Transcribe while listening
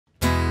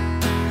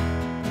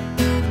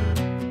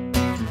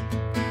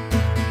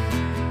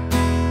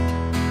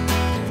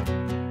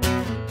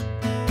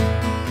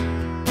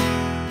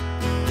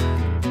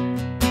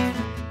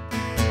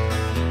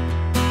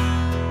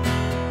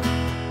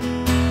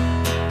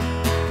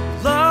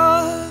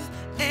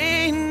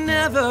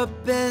never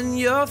been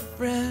your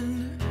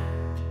friend.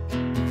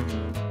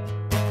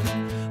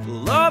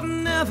 Love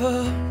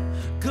never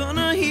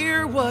gonna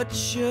hear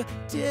what you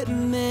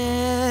didn't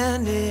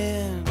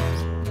mean.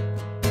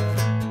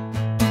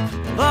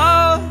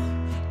 Love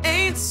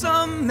ain't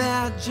some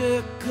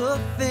magical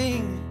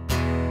thing.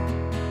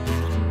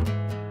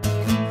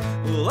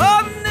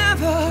 Love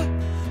never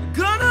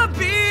gonna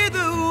be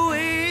the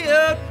way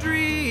you're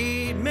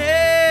dreaming.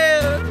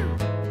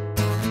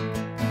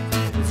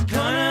 It's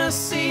gonna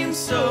seem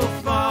so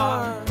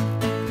far,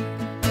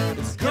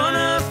 it's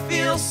gonna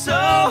feel so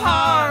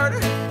hard,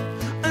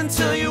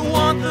 until you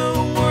want the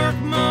work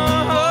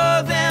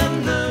more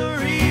than the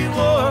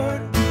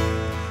reward.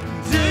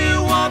 Do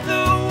you want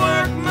the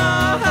work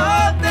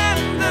more than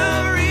the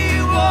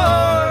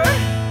reward?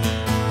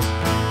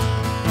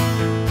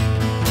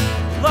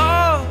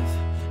 Love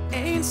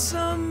ain't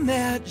some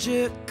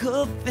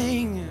magical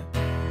thing.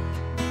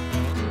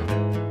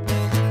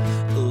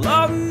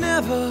 Love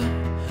never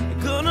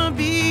gonna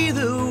be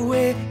the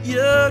way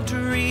you're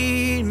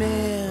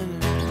dreaming.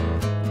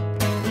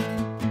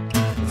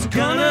 It's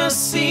gonna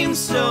seem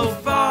so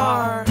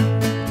far,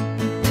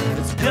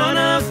 it's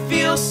gonna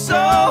feel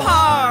so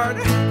hard,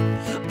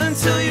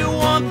 until you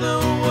want the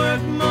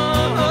work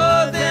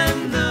more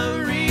than the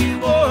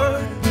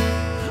reward.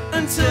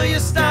 Until you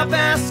stop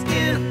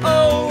asking,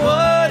 oh,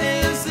 what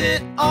is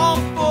it all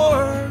for?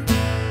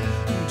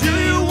 Do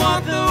you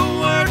want the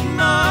work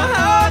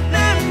more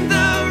than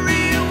the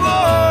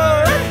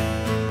reward?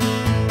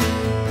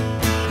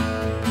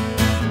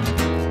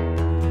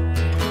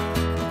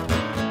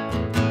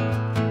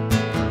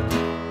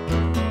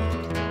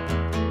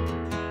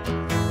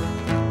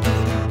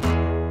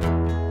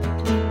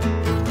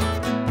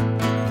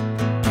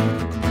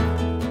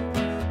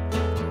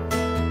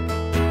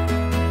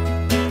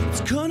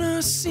 It's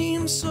gonna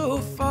seem so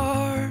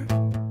far,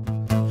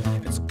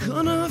 it's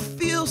gonna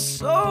feel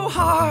so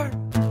hard,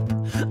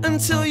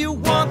 until you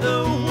want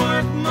the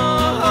work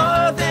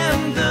more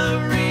than the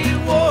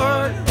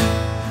reward.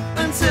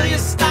 Until you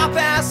stop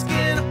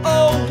asking,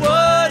 oh,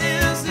 what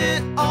is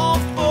it all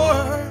for?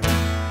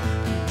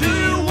 Do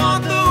you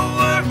want the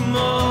work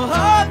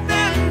more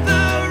than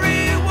the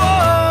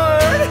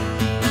reward?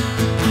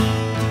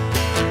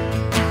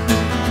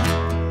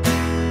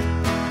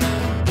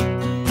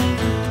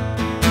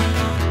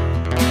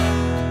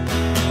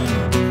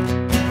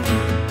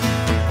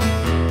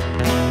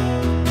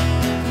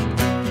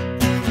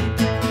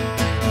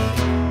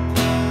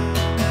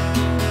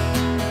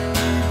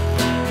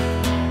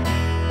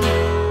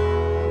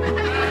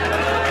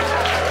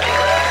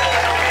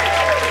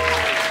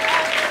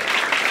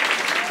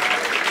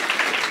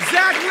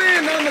 Zach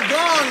Lynn on the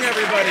gong,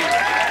 everybody.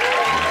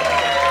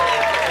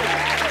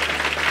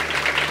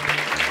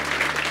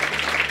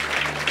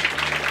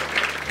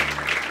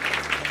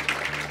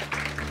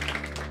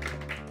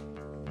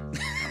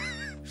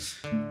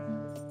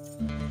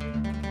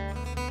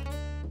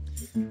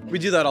 We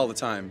do that all the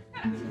time.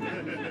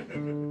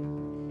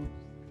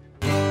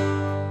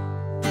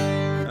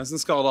 This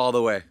one's called All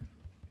the Way.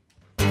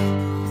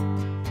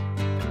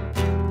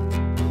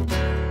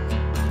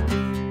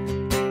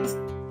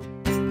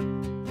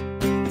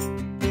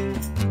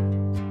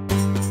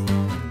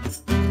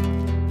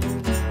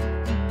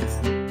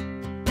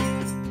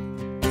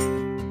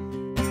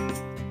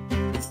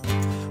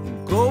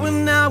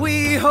 Going now,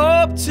 we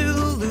hope to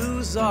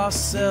lose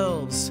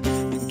ourselves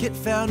and get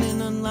found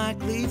in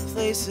unlikely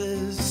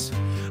places.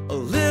 A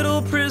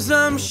little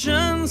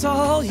presumption's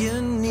all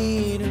you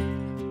need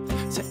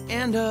to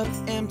end up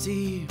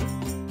empty.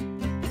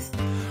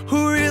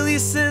 Who really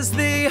says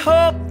they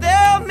hope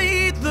they'll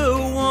meet the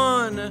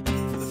one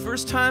for the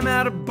first time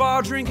at a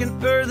bar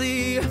drinking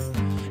early?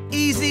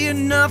 Easy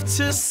enough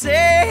to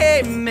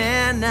say,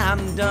 man,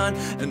 I'm done,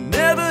 and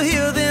never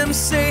hear them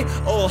say,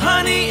 oh,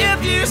 honey,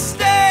 if you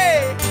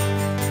stay,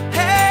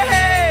 hey,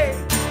 hey,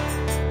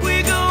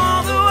 we go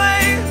all the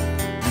way.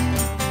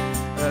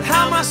 But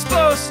how am I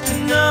supposed to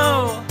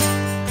know,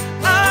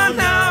 oh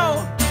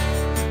no,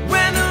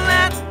 when to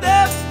let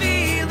the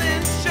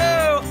feeling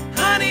show?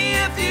 Honey,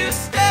 if you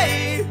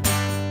stay,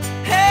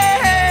 hey,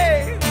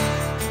 hey,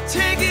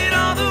 take it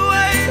all the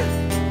way.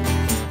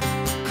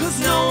 'Cause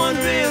no one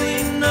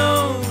really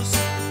knows,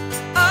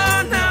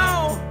 oh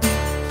no,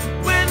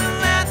 when to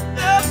let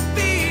the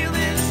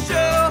feeling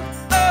show.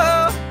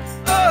 Oh,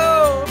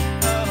 oh,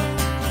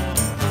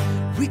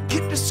 oh. We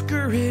get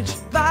discouraged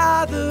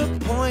by the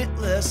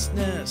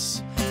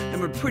pointlessness,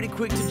 and we're pretty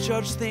quick to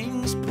judge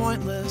things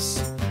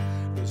pointless.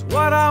 There's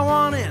what I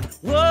want and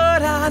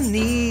what I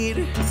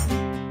need,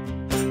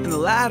 and the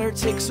latter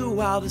takes a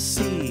while to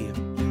see.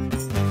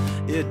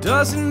 It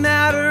doesn't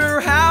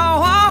matter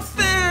how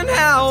often,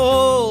 how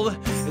old,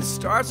 it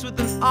starts with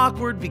an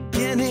awkward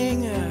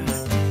beginning.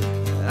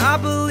 I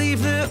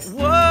believe that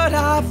what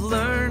I've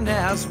learned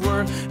has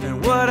worth,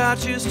 and what I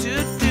choose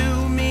to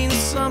do means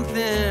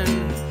something.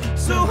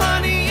 So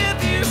honey,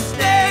 if you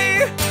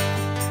stay,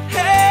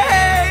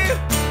 hey,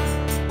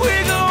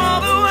 we go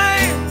all the way.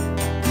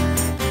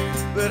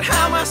 But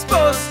how am I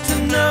supposed to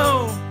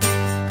know,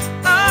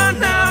 oh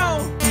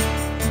no,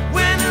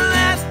 when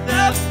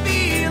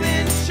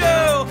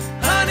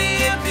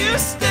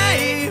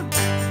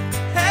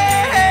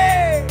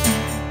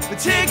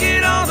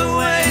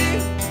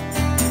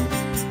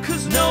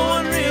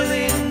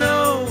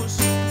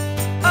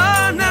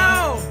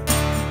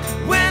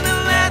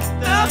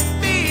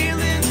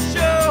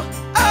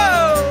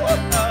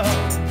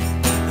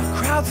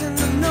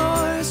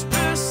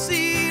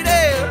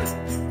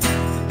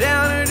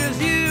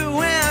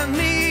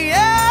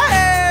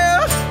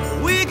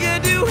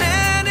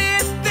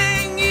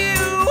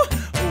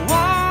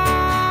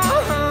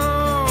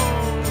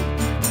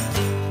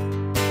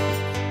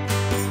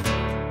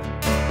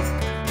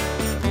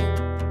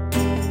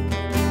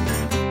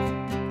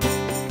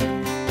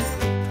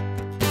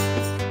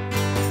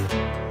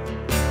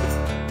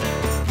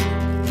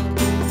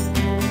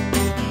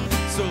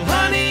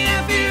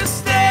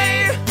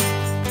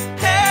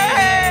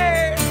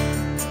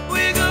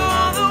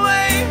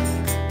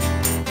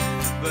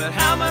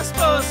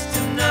supposed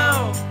to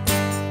know.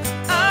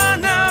 Oh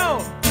no,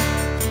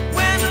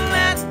 when to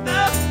let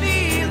the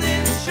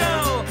feeling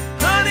show.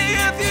 Honey,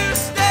 if you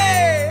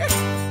stay,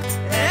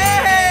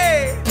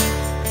 hey,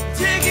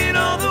 take it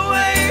all the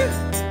way,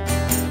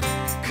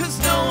 'cause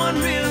no one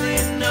really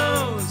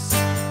knows.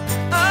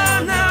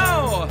 Oh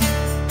no,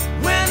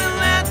 when to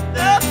let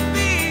the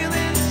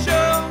feeling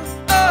show.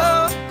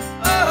 Oh,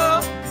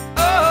 oh,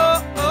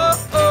 oh, oh,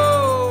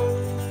 oh.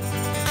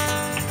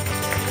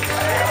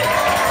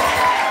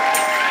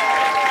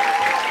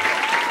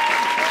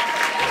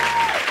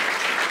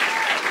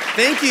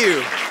 Thank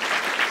you.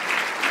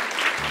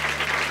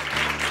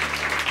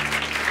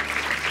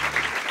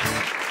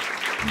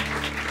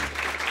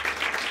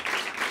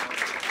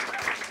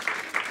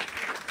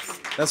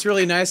 That's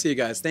really nice of you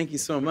guys. Thank you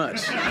so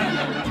much.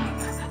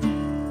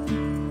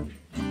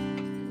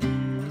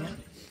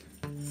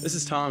 This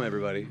is Tom,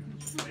 everybody.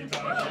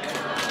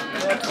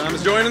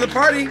 Tom's joining the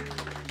party.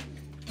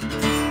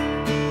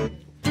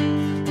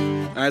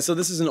 All right, so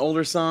this is an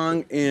older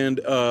song, and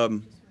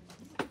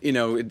you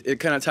know,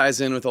 it kind of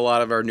ties in with a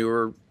lot of our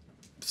newer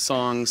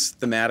songs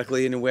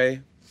thematically in a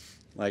way.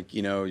 Like,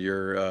 you know,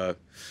 your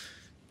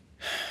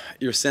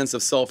sense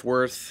of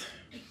self-worth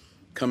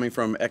coming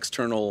from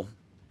external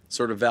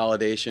sort of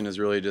validation is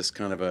really just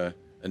kind of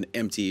an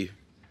empty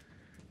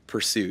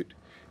pursuit.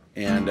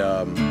 And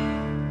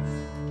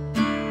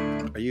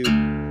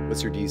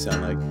what's your D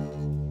sound like?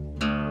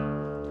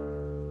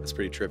 That's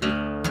pretty trippy.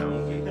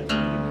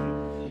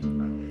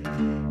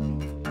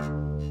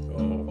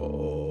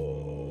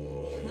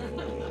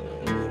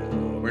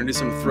 We're gonna do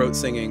some throat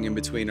singing in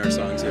between our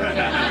songs here.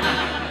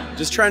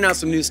 Just trying out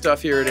some new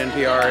stuff here at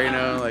NPR, you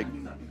know, like.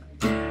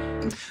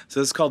 So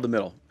this is called The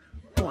Middle.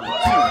 1, 2,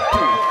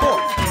 3, 4.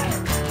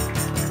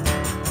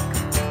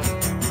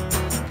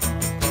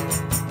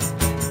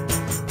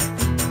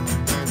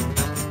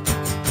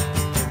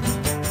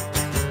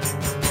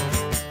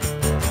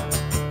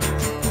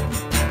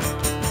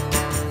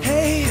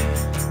 Hey,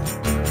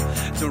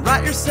 don't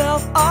write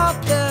yourself off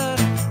yet.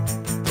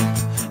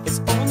 It's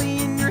only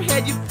in your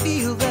head you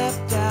feel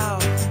left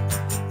out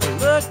or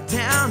looked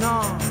down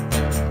on.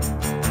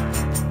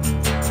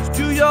 Just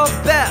do your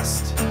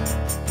best.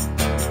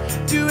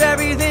 Do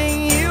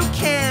everything you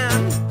can,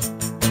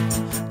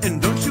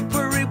 and don't you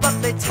worry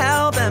what they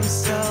tell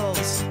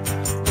themselves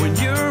when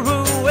you're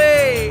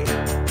away.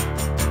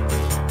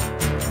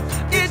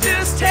 It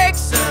just takes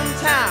some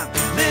time.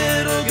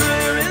 Little girl,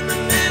 you're in the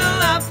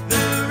middle of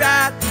the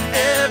ride.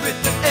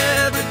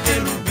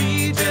 Everything will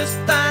be just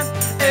fine.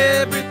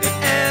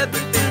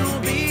 Everything will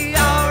be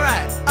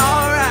alright,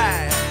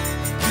 alright.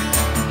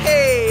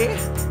 Hey,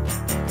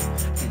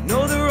 you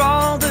know they're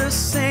all the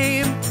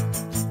same.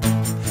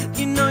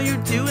 You know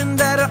you're doing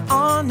better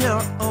on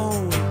your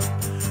own,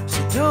 so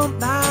don't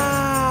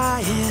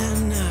buy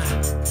in.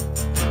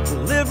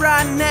 Live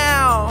right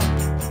now,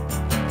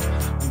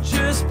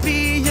 just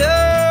be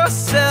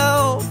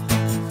yourself.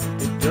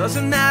 It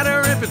doesn't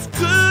matter if it's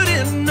good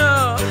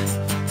enough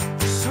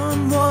for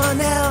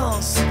someone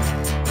else.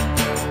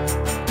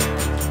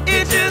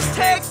 It just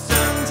takes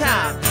some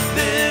time.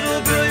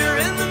 Little girl, you're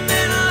in the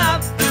middle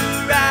of the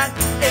ride.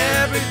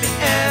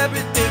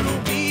 Everything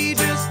will be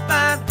just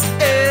fine.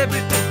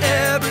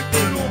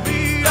 Everything will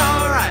be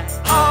alright,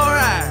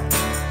 alright.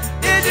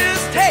 It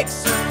just takes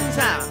some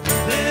time.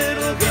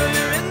 Little girl,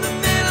 you're in the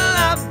middle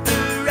of the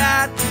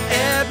ride.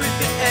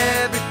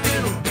 Everything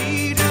will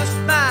be just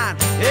fine.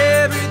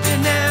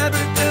 Everything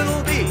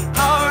will be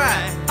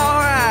alright,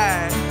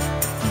 alright.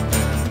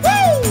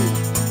 Woo!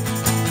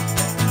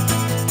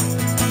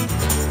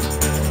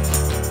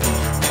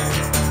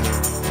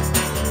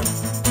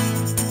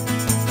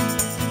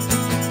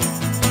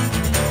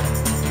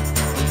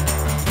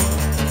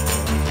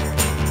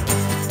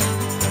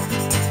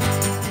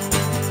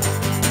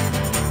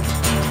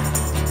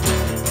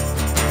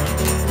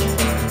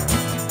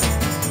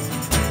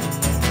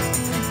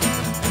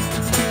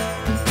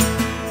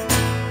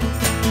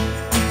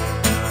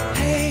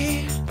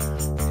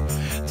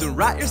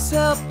 Write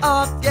yourself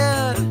off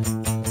yet.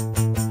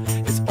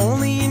 It's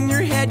only in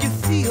your head you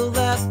feel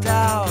left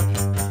out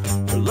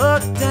or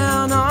looked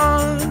down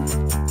on.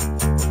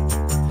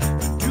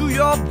 Do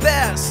your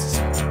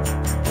best.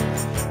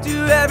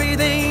 Do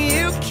everything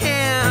you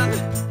can.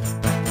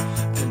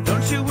 And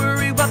don't you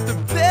worry what the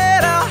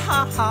better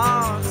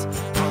hearts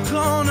are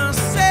gonna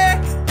say.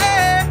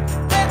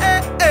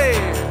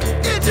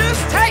 It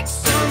just takes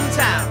some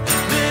time.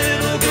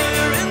 Little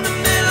girl in the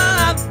middle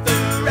of the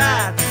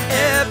ride.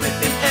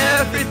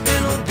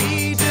 Everything will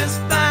be just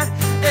fine.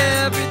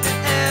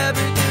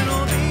 Everything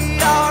will be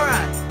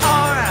alright,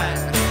 alright.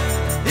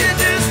 It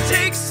just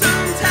takes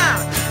some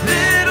time.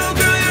 Little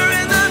girl, you're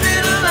in the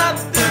middle of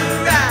the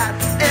ride.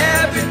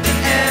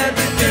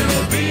 Everything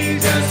will be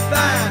just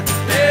fine.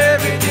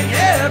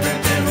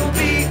 Everything will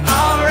be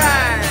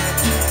alright.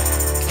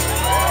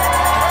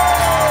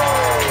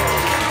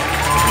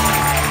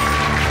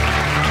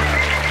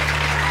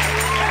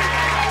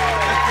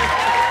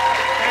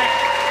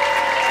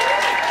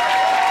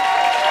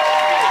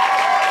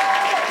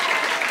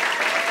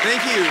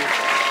 Thank you.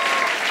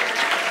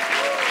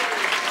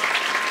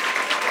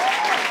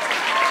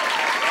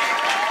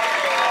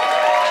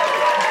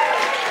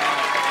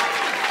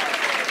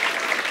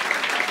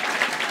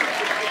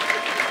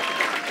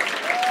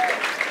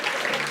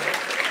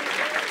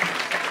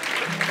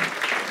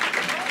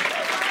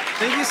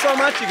 Thank you so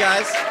much, you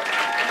guys.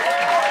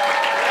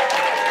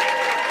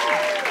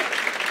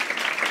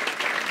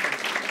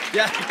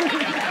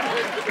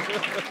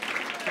 Yeah.